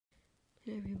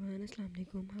Hello everyone, Assalamu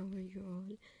alaikum. How are you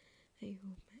all? I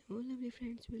hope my all lovely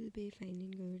friends will be fine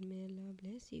and good. May Allah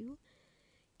bless you.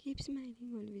 Keep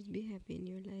smiling, always be happy in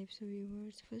your life. So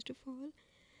viewers, first of all,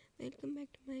 welcome back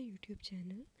to my YouTube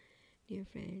channel. Dear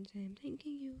friends, I am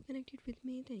thanking you connected with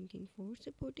me, thanking for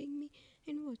supporting me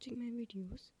and watching my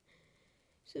videos.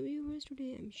 So viewers,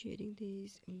 today I am sharing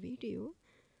this video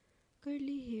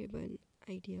curly hair bun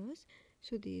ideas.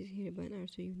 So these hair bun are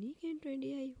so unique and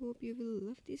trendy. I hope you will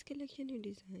love this collection and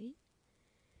design.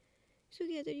 So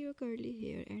gather your curly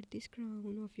hair at this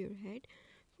crown of your head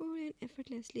for an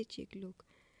effortlessly chic look.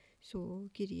 So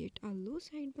create a low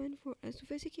side bun for a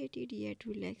sophisticated yet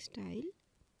relaxed style.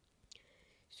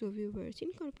 So viewers,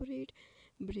 incorporate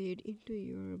braid into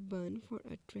your bun for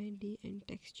a trendy and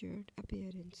textured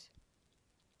appearance.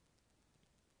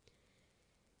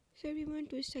 So everyone,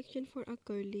 twist section for a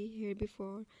curly hair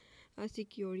before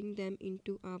securing them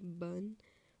into a bun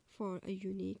for a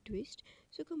unique twist.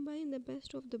 So combine the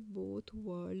best of the both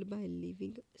worlds by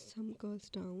leaving some curls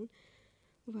down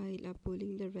while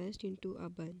pulling the rest into a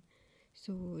bun.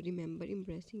 So remember,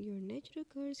 embracing your natural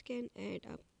curves can add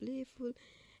a playful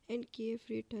and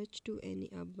carefree touch to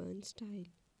any bun style.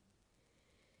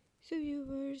 So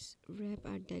viewers, wrap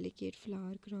a delicate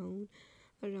flower crown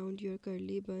around your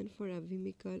curly bun for a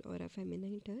whimsical or a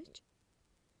feminine touch.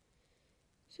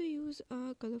 So use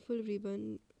a colorful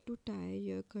ribbon to tie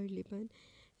your curly bun,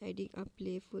 adding a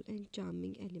playful and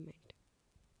charming element.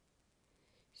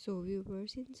 So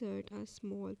viewers, insert a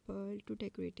small pearl to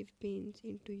decorative pins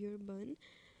into your bun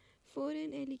for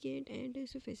an elegant and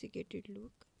sophisticated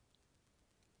look.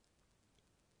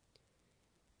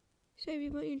 So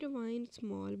everyone, intertwine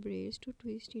small braids to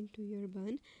twist into your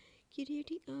bun,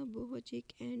 creating a boho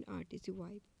chic and artsy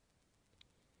vibe.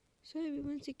 So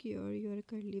everyone, secure your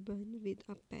curly bun with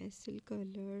a pastel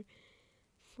color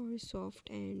for soft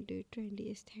and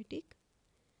trendy aesthetic.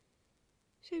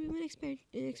 So everyone,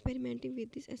 experimenting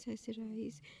with this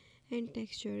accessorize and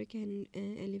texture can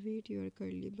elevate your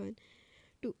curly bun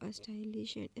to a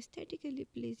stylish and aesthetically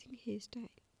pleasing hairstyle.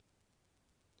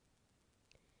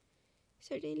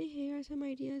 Certainly, here are some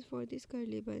ideas for this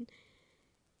curly bun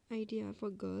idea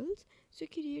for girls. So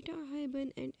create a high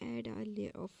bun and add a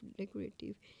layer of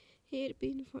decorative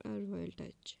hairpin for a royal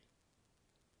touch.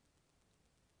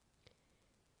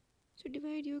 So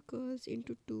divide your curls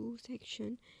into two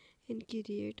sections and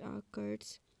create a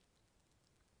curts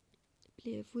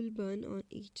playful bun on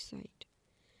each side.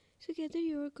 So gather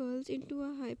your curls into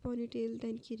a high ponytail,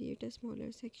 then create a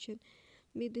smaller section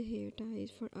with the hair ties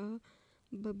for a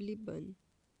bubbly bun.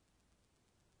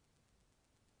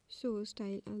 So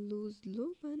style a loose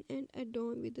low bun and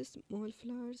adorn with the small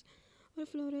flowers or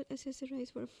floral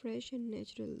accessories for a fresh and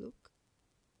natural look.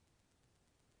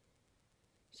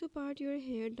 So part your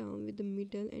hair down with the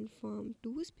middle and form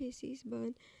two spaces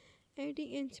bun,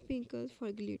 adding and sprinkles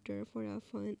for glitter for a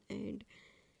fun and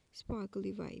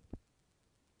sparkly vibe.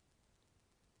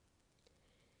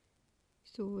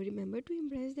 So remember to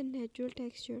embrace the natural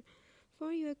texture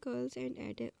for your curls and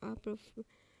add a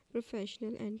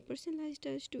professional and personalized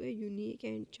touch to a unique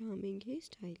and charming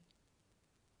hairstyle.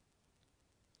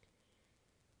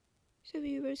 So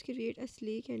viewers, create a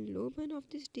sleek and low bun of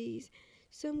these days,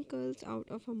 some curls out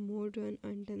of a modern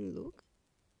undone look.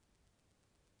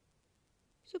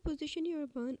 So position your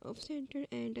bun off center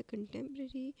and a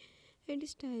contemporary and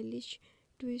stylish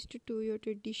twist to your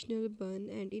traditional bun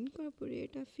and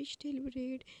incorporate a fishtail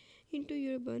braid into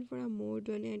your bun for a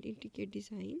modern and intricate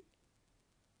design.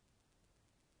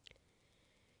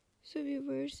 So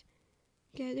viewers,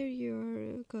 gather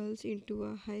your curls into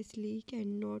a high sleek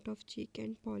and knot of chic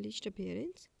and polished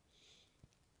appearance.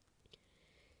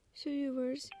 So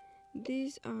viewers,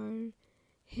 these are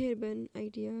hair bun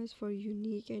ideas for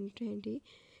unique and trendy.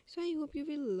 So I hope you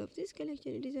will love this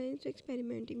collection and designs. So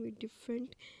experimenting with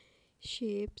different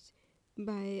shapes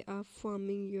by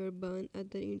forming your bun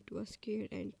either into a square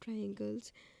and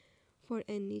triangles for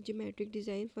any geometric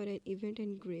design for an event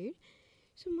and grade.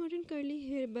 So modern curly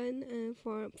hair bun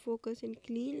for focus and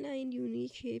clean line,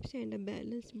 unique shapes and a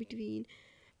balance between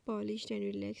polished and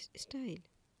relaxed style.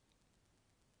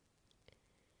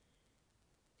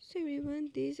 So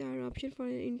everyone, these are options for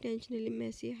an intentionally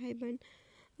messy high bun,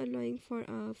 allowing for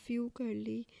a few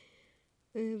curly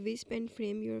wisp and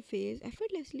frame your face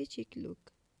effortlessly chic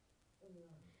look.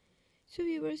 So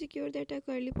we were secure that a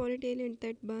curly ponytail and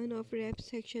that bun of wrap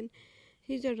section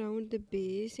is around the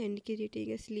base and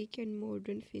creating a sleek and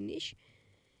modern finish.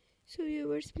 So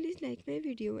viewers, please like my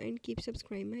video and keep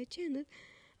subscribing my channel.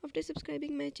 After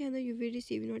subscribing my channel, you will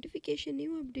receive notification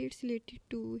new updates related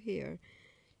to hair.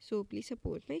 So please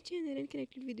support my channel and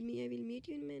connect with me. I will meet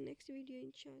you in my next video,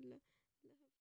 inshallah.